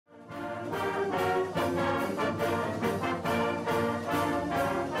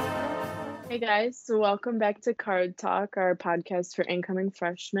Hey guys, so welcome back to Card Talk, our podcast for incoming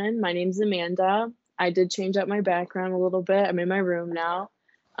freshmen. My name's Amanda. I did change up my background a little bit. I'm in my room now.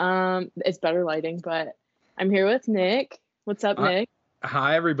 It's better lighting, but I'm here with Nick. What's up, Nick?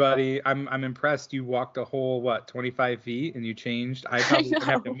 Hi, everybody. I'm impressed. You walked a whole, 25 feet and you changed. I probably gonna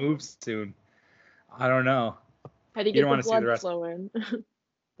have to move soon. I don't know. How do you don't get the want to see the blood rest. flowing?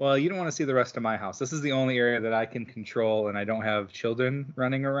 Well, you don't want to see the rest of my house. This is the only area that I can control, and I don't have children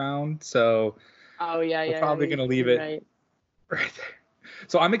running around, so Oh, yeah, we're probably gonna leave you're it right. right there.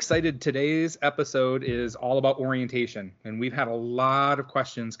 So I'm excited. Today's episode is all about orientation, and we've had a lot of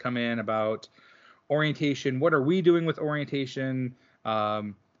questions come in about orientation. What are we doing with orientation?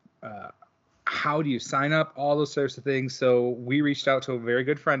 Um, how do you sign up? All those sorts of things. So we reached out to a very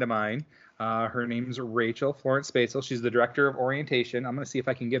good friend of mine. Her name's Rachel Florence-Spaetzel. She's the director of orientation. I'm going to see if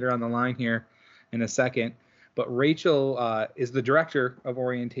I can get her on the line here in a second. But Rachel is the director of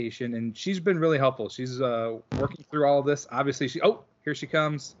orientation, and she's been really helpful. She's working through all of this. Obviously, here she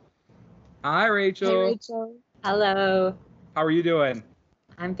comes. Hi, Rachel. Hey, Rachel. Hello. How are you doing?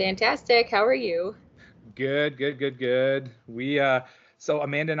 I'm fantastic. How are you? Good. So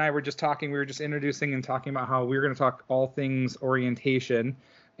Amanda and I were just talking. We were just introducing and talking about how we were going to talk all things orientation.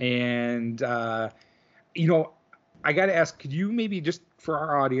 And, I got to ask, could you maybe just for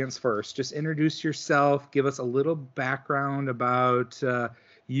our audience first, just introduce yourself, give us a little background about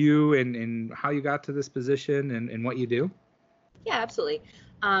you and how you got to this position and what you do? Yeah, absolutely.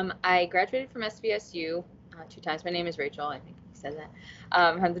 I graduated from SVSU 2 times. My name is Rachel. I think you said that.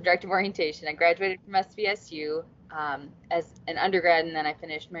 I'm the director of orientation. I graduated from SVSU as an undergrad, and then I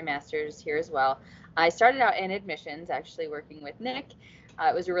finished my master's here as well. I started out in admissions, actually working with Nick.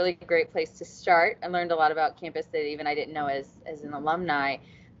 It was a really great place to start. I learned a lot about campus that even I didn't know as an alumni,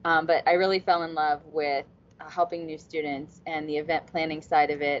 but I really fell in love with helping new students and the event planning side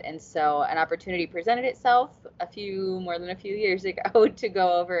of it. And so an opportunity presented itself more than a few years ago to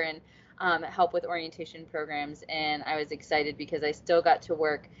go over and help with orientation programs. And I was excited because I still got to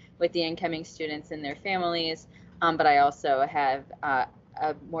work with the incoming students and their families, but I also have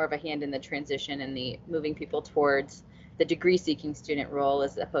more of a hand in the transition and the moving people towards the degree-seeking student role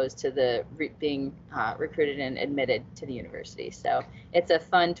as opposed to the being recruited and admitted to the university. So it's a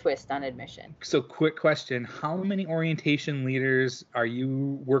fun twist on admission. So quick question, how many orientation leaders are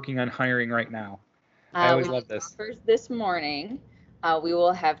you working on hiring right now? I always love this. This morning, we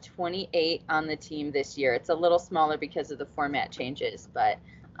will have 28 on the team this year. It's a little smaller because of the format changes, but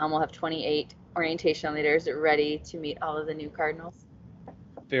we'll have 28 orientation leaders ready to meet all of the new Cardinals.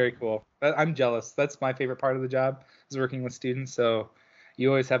 Very cool. I'm jealous. That's my favorite part of the job, is working with students. So you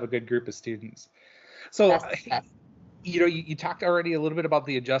always have a good group of students. So, you talked already a little bit about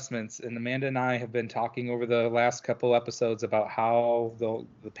the adjustments, and Amanda and I have been talking over the last couple episodes about how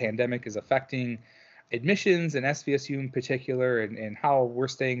the pandemic is affecting admissions and SVSU in particular, and how we're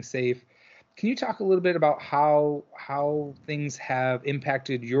staying safe. Can you talk a little bit about how things have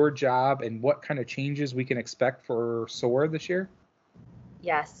impacted your job and what kind of changes we can expect for SOAR this year?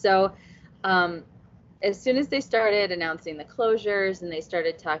 Yeah, so as soon as they started announcing the closures and they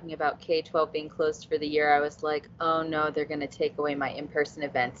started talking about K-12 being closed for the year, I was like, oh no, they're going to take away my in-person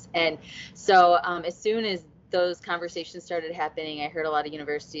events. And so as soon as those conversations started happening, I heard a lot of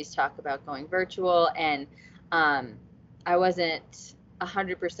universities talk about going virtual, and I wasn't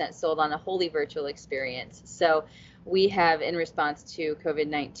 100% sold on a wholly virtual experience. So we have, in response to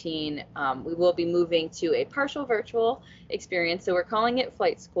COVID-19, we will be moving to a partial virtual experience. So we're calling it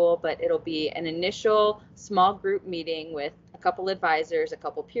Flight School, but it'll be an initial small group meeting with a couple advisors, a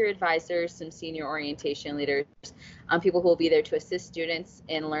couple peer advisors, some senior orientation leaders, people who will be there to assist students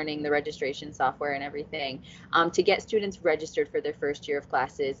in learning the registration software and everything, to get students registered for their first year of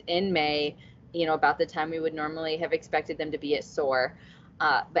classes in May, about the time we would normally have expected them to be at SOAR.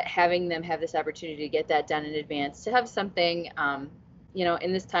 But having them have this opportunity to get that done in advance, to have something,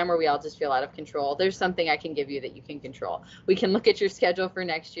 in this time where we all just feel out of control, there's something I can give you that you can control. We can look at your schedule for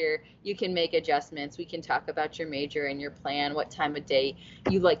next year. You can make adjustments. We can talk about your major and your plan, what time of day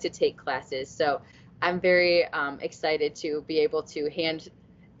you like to take classes. So I'm very excited to be able to hand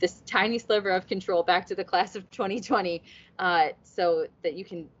this tiny sliver of control back to the class of 2020, so that you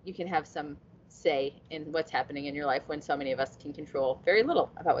can have some say in what's happening in your life when so many of us can control very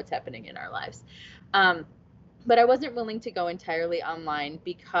little about what's happening in our lives. But I wasn't willing to go entirely online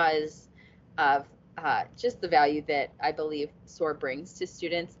because of just the value that I believe SOAR brings to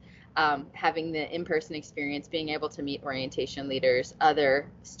students. Having the in-person experience, being able to meet orientation leaders, other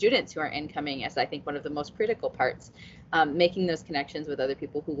students who are incoming, as I think one of the most critical parts, making those connections with other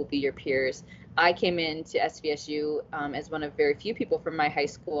people who will be your peers. I came into SVSU as one of very few people from my high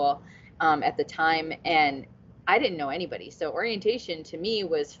school at the time, and I didn't know anybody. So orientation to me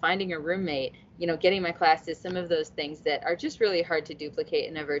was finding a roommate, getting my classes, some of those things that are just really hard to duplicate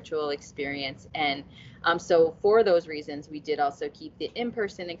in a virtual experience. And so for those reasons, we did also keep the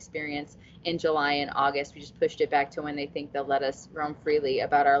in-person experience in July and August. We just pushed it back to when they think they'll let us roam freely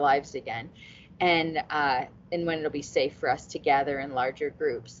about our lives again, and when it'll be safe for us to gather in larger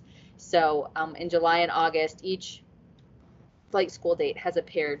groups. So in July and August, each flight school date has a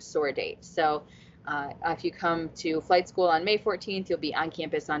paired SOAR date. So if you come to flight school on May 14th, you'll be on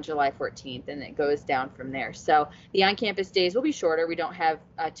campus on July 14th, and it goes down from there. So the on-campus days will be shorter. We don't have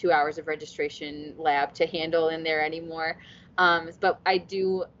 2 hours of registration lab to handle in there anymore. But I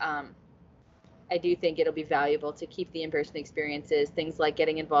do think it'll be valuable to keep the in-person experiences, things like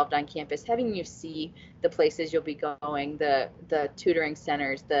getting involved on campus, having you see the places you'll be going, the tutoring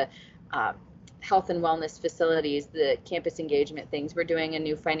centers, the health and wellness facilities, the campus engagement things. We're doing a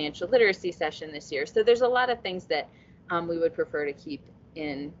new financial literacy session this year. So there's a lot of things that we would prefer to keep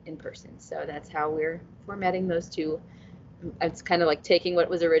in person. So that's how we're formatting those two. It's kind of like taking what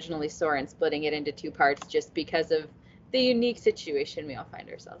was originally SOAR and splitting it into 2 parts just because of the unique situation we all find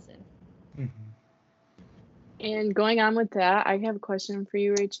ourselves in. And going on with that, I have a question for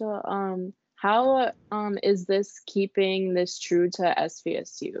you, Rachel. How is this keeping this true to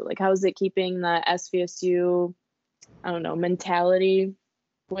SVSU? Like, how is it keeping the SVSU, mentality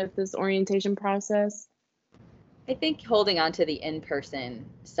with this orientation process? I think holding on to the in-person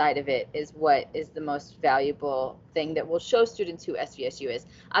side of it is what is the most valuable thing that will show students who SVSU is.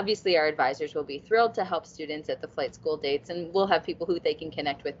 Obviously, our advisors will be thrilled to help students at the flight school dates, and we'll have people who they can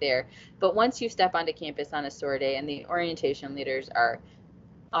connect with there. But once you step onto campus on a SOAR day and the orientation leaders are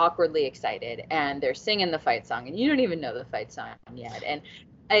awkwardly excited and they're singing the fight song and you don't even know the fight song yet, and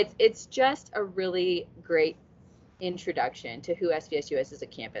it's just a really great introduction to who SVSU is as a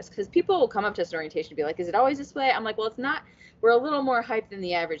campus, because people will come up to us in orientation and be like, is it always this way? I'm like, well, it's not. We're a little more hyped than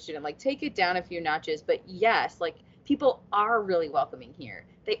the average student. Like, take it down a few notches. But yes, like, people are really welcoming here.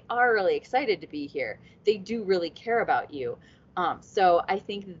 They are really excited to be here. They do really care about you. So I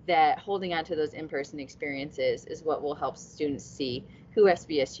think that holding on to those in-person experiences is what will help students see who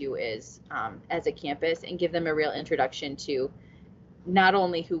SVSU is as a campus, and give them a real introduction to not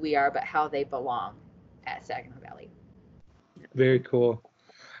only who we are, but how they belong at Saginaw Valley. Very cool.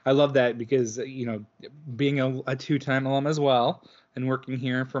 I love that because, being a 2-time alum as well and working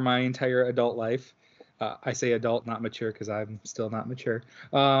here for my entire adult life, I say adult, not mature, because I'm still not mature.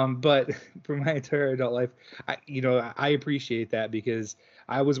 But for my entire adult life, I appreciate that, because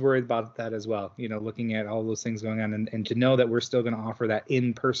I was worried about that as well, looking at all those things going on, and to know that we're still going to offer that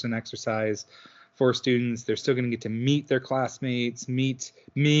in-person exercise for students. They're still going to get to meet their classmates, meet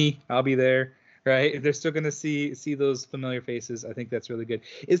me. I'll be there. Right? They're still going to see those familiar faces. I think that's really good.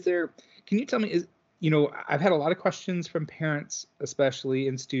 Can you tell me, I've had a lot of questions from parents, especially,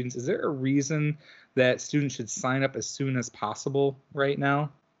 and students. Is there a reason that students should sign up as soon as possible right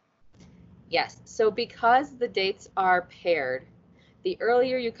now? Yes. So because the dates are paired, the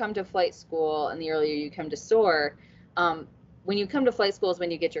earlier you come to flight school and the earlier you come to SOAR, when you come to flight school is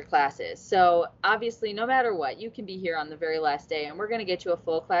when you get your classes. So obviously, no matter what, you can be here on the very last day, and we're going to get you a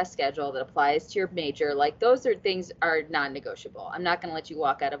full class schedule that applies to your major. Like, those things are non-negotiable. I'm not going to let you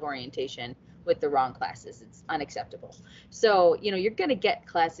walk out of orientation with the wrong classes. It's unacceptable. So, you're going to get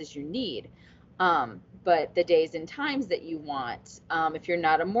classes you need. But the days and times that you want, if you're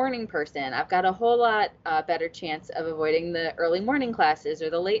not a morning person, I've got a whole lot better chance of avoiding the early morning classes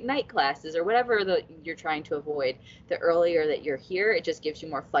or the late night classes or whatever you're trying to avoid. The earlier that you're here, it just gives you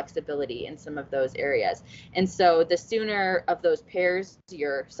more flexibility in some of those areas. And so the sooner of those pairs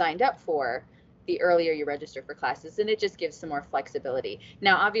you're signed up for, the earlier you register for classes, and it just gives some more flexibility.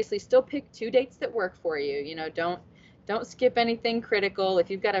 Now, obviously, still pick 2 dates that work for you. Don't skip anything critical. If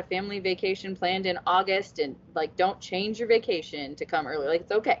you've got a family vacation planned in August, and don't change your vacation to come early.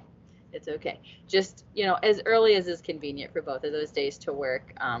 It's okay. It's okay. Just, as early as is convenient for both of those days to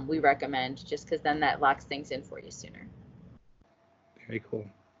work, we recommend, just because then that locks things in for you sooner. Very cool.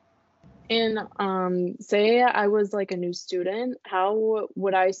 And say I was like a new student, how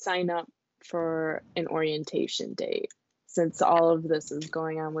would I sign up for an orientation date, since all of this is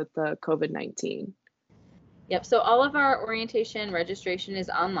going on with the COVID-19? Yep. So all of our orientation registration is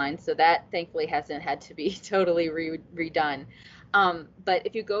online, so that thankfully hasn't had to be totally redone. But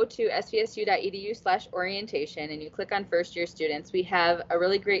if you go to svsu.edu/orientation and you click on first year students, we have a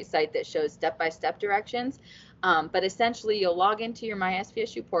really great site that shows step-by-step directions. But essentially, you'll log into your My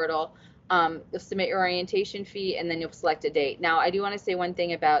SVSU portal, you'll submit your orientation fee, and then you'll select a date. Now, I do want to say one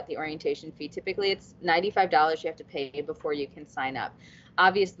thing about the orientation fee. Typically, it's $95 you have to pay before you can sign up.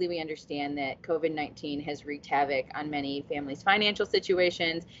 Obviously, we understand that COVID-19 has wreaked havoc on many families' financial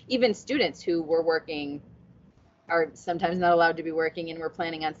situations. Even students who were working are sometimes not allowed to be working and were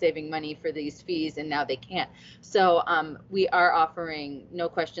planning on saving money for these fees, and now they can't. So we are offering no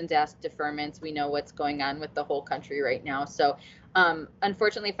questions asked deferments. We know what's going on with the whole country right now. So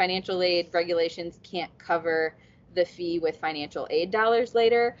unfortunately, financial aid regulations can't cover the fee with financial aid dollars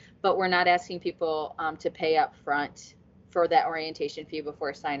later, but we're not asking people to pay up front for that orientation fee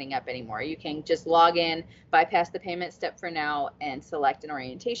before signing up anymore. You can just log in, bypass the payment step for now, and select an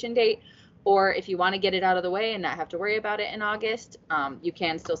orientation date. Or if you want to get it out of the way and not have to worry about it in August, you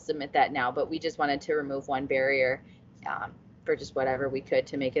can still submit that now. But we just wanted to remove one barrier for just whatever we could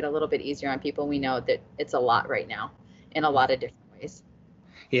to make it a little bit easier on people. We know that it's a lot right now in a lot of different ways.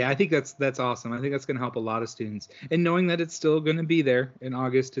 Yeah, I think that's awesome. I think that's going to help a lot of students. And knowing that it's still going to be there in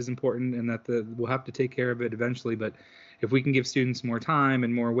August is important, and that we'll have to take care of it eventually. But if we can give students more time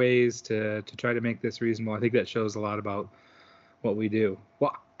and more ways to try to make this reasonable, I think that shows a lot about what we do.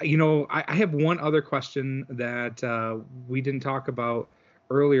 Well, I have one other question that we didn't talk about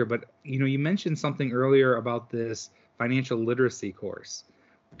earlier, but you mentioned something earlier about this financial literacy course.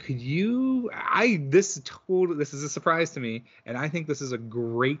 Could you? This is a surprise to me, and I think this is a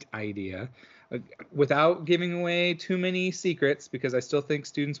great idea. Without giving away too many secrets, because I still think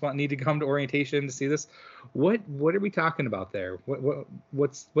students need to come to orientation to see this. What are we talking about there?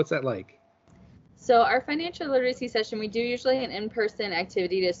 What's that like? So our financial literacy session, we do usually an in-person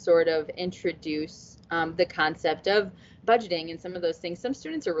activity to sort of introduce the concept of budgeting and some of those things. Some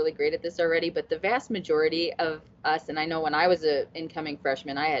students are really great at this already, but the vast majority of us, and I know when I was an incoming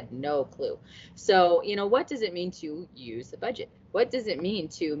freshman, I had no clue. So, what does it mean to use a budget? What does it mean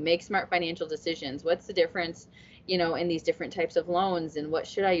to make smart financial decisions? What's the difference, in these different types of loans, and what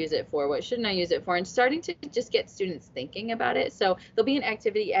should I use it for? What shouldn't I use it for? And starting to just get students thinking about it. So there'll be an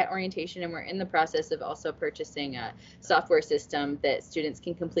activity at orientation, and we're in the process of also purchasing a software system that students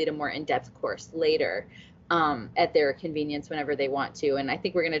can complete a more in-depth course later at their convenience whenever they want to. And I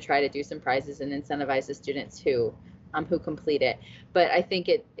think we're going to try to do some prizes and incentivize the students who complete it. But I think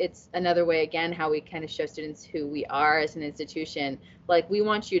it's another way, again, how we kind of show students who we are as an institution. Like, we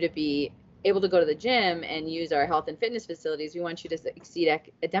want you to be able to go to the gym and use our health and fitness facilities. We want you to succeed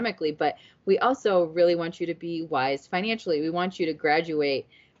academically, but we also really want you to be wise financially. We want you to graduate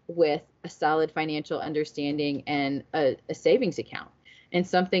with a solid financial understanding and a savings account, and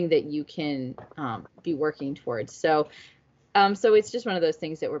something that you can be working towards. So it's just one of those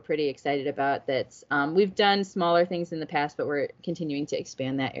things that we're pretty excited about. That's we've done smaller things in the past, but we're continuing to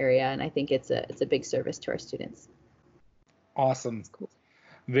expand that area, and I think it's a big service to our students. Awesome. Cool.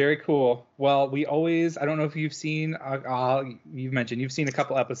 Very cool. Well, we always, I don't know if you've seen, you've mentioned you've seen a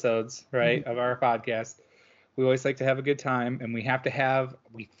couple episodes, right, of our podcast. We always like to have a good time, and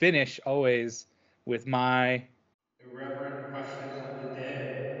we finish always with my irreverent question of the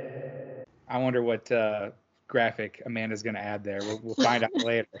day. I wonder what graphic Amanda's going to add there. We'll find out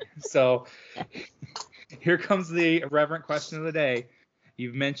later. So here comes the irreverent question of the day.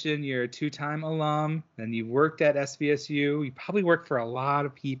 You've mentioned you're a 2-time alum, and you've worked at SVSU. You probably worked for a lot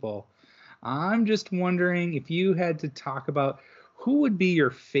of people. I'm just wondering if you had to talk about who would be your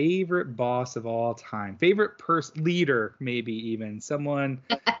favorite boss of all time, favorite leader, maybe even someone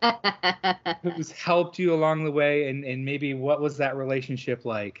who's helped you along the way, and maybe what was that relationship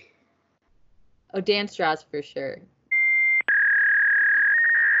like? Oh, Dan Strauss for sure.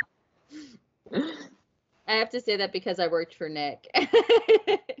 I have to say that because I worked for Nic.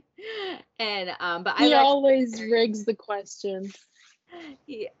 And but he always rigs the question.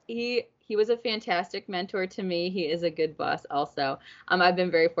 He was a fantastic mentor to me. He is a good boss also. I've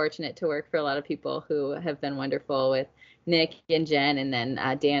been very fortunate to work for a lot of people who have been wonderful, with Nic and Jen, and then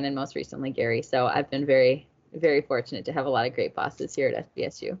Dan, and most recently Gary. So I've been very, very fortunate to have a lot of great bosses here at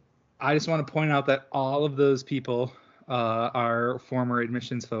SVSU. I just want to point out that all of those people are former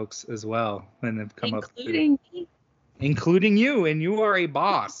admissions folks as well, and have come including you, and you are a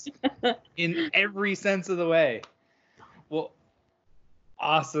boss in every sense of the way. Well,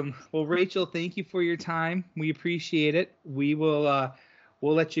 awesome. Well, Rachel, thank you for your time. We appreciate it. We will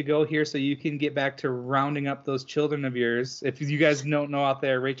we'll let you go here so you can get back to rounding up those children of yours. If you guys don't know out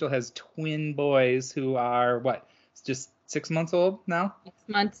there, Rachel has twin boys who are just 6 months old now? 6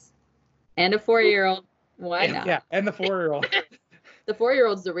 months and a 4-year-old. Why not? Yeah, and the 4-year-old. The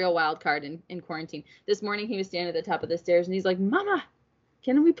 4-year-old's the real wild card in quarantine. This morning he was standing at the top of the stairs and he's like, "Mama,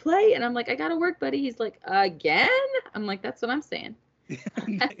 can we play?" And I'm like, "I gotta work, buddy." He's like, "Again?" I'm like, "That's what I'm saying."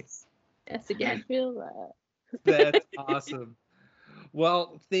 Nice. Yes, again. I feel that. That's awesome.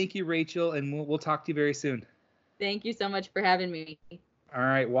 Well, thank you, Rachel, and we'll talk to you very soon. Thank you so much for having me. All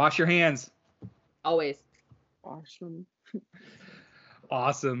right, wash your hands. Always. Awesome.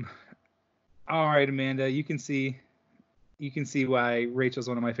 Awesome. All right, Amanda, you can see why Rachel's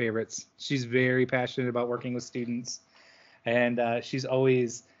one of my favorites. She's very passionate about working with students, and she's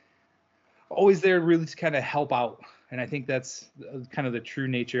always there really to kind of help out. And I think that's kind of the true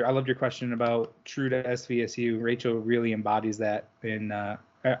nature. I loved your question about true to SVSU. Rachel really embodies that, and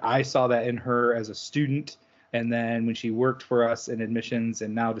I saw that in her as a student, and then when she worked for us in admissions,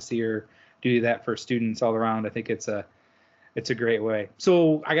 and now to see her do that for students all around, I think it's a great way.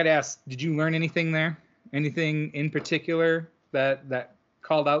 So I got to ask, did you learn anything there? Anything in particular that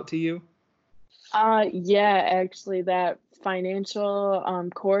called out to you? Yeah, actually, that financial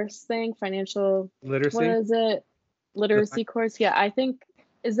course thing, financial Literacy. What is it? Literacy course. Yeah, I think,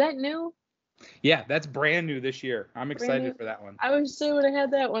 is that new? Yeah, that's brand new this year. I'm excited for that one. I wish I would have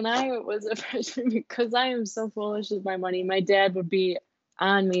had that when I was a freshman because I am so foolish with my money. My dad would be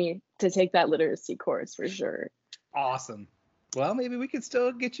on me to take that literacy course for sure. Awesome. Well, maybe we could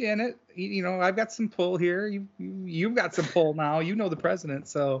still get you in it. You know, I've got some pull here. You've got some pull now. You know the president.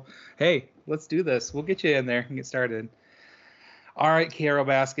 So, hey, let's do this. We'll get you in there and get started. All right, Carol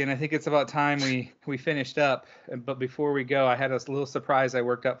Baskin, I think it's about time we finished up. But before we go, I had a little surprise I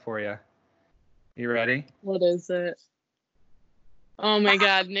worked up for you. You ready? What is it? Oh my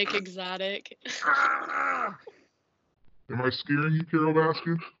God, Nick Exotic. Am I scaring you, Carol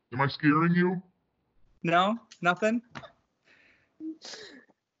Baskin? Am I scaring you? No, nothing.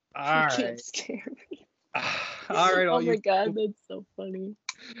 All right. Can't scare me. All right. Oh my God, that's so funny.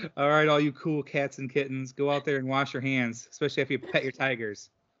 All right, all you cool cats and kittens, go out there and wash your hands, especially if you pet your tigers.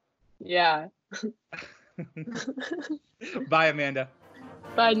 Yeah. Bye, Amanda.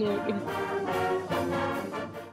 Bye, Nick.